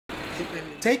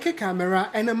Take a camera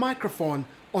and a microphone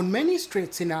on many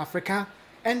streets in Africa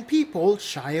and people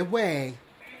shy away.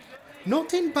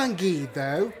 Not in Bangui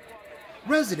though.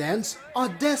 Residents are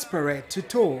desperate to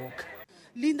talk.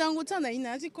 We're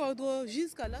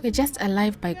just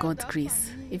alive by God's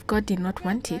grace. If God did not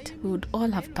want it, we would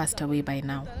all have passed away by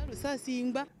now.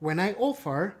 When I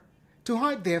offer to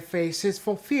hide their faces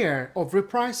for fear of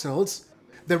reprisals,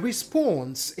 the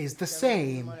response is the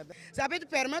same.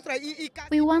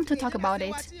 We want to talk about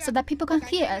it so that people can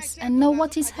hear us and know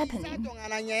what is happening.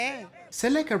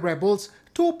 Seleka rebels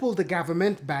toppled the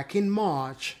government back in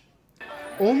March.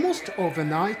 Almost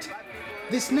overnight,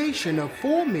 this nation of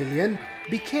 4 million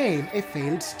became a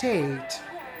failed state.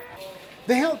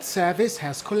 The health service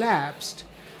has collapsed,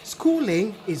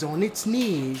 schooling is on its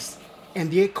knees,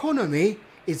 and the economy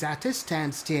is at a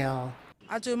standstill.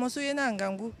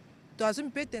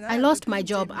 I lost my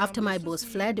job after my boss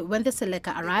fled when the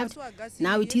Seleka arrived.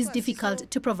 Now it is difficult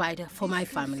to provide for my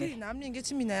family.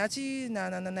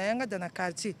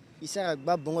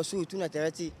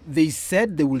 They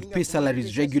said they will pay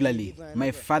salaries regularly.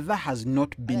 My father has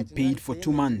not been paid for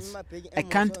 2 months. I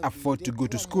can't afford to go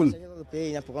to school.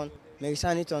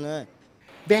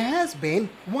 There has been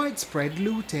widespread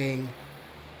looting.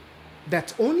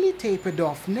 That's only tapered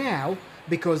off now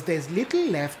because there's little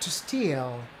left to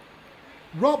steal.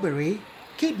 Robbery,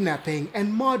 kidnapping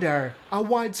and murder are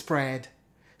widespread.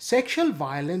 Sexual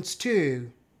violence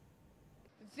too.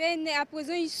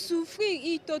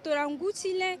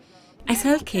 I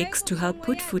sell cakes to help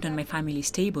put food on my family's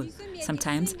table.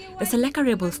 Sometimes the Seleka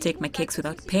rebels take my cakes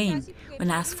without paying. When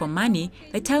I ask for money,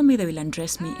 they tell me they will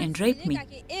undress me and rape me.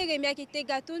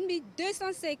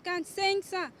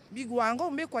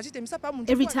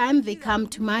 Every time they come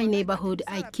to my neighborhood,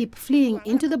 I keep fleeing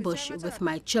into the bush with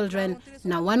my children.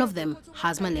 Now one of them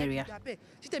has malaria.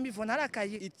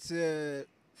 It's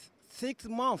 6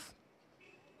 months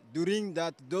during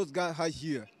that those guys are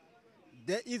here.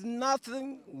 There is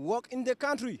nothing work in the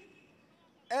country.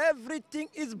 Everything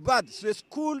is bad. So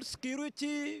school,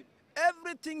 security,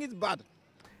 everything is bad.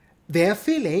 Their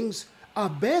feelings are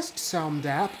best summed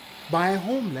up by a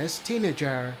homeless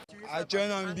teenager.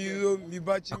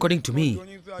 According to me,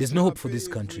 there's no hope for this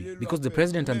country because the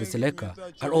president and the Seleka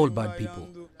are all bad people.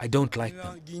 I don't like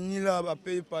them.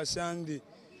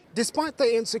 Despite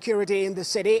the insecurity in the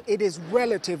city, it is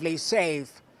relatively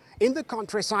safe. In the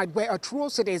countryside where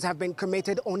atrocities have been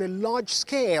committed on a large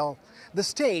scale, the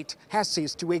state has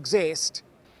ceased to exist.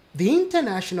 The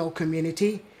international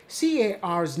community,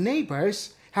 CAR's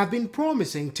neighbors, have been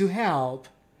promising to help.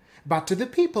 But to the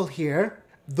people here,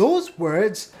 those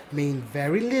words mean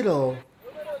very little.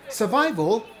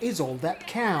 Survival is all that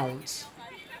counts.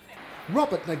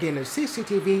 Robert Nagila,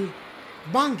 CCTV,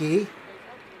 Bangui,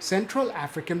 Central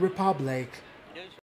African Republic.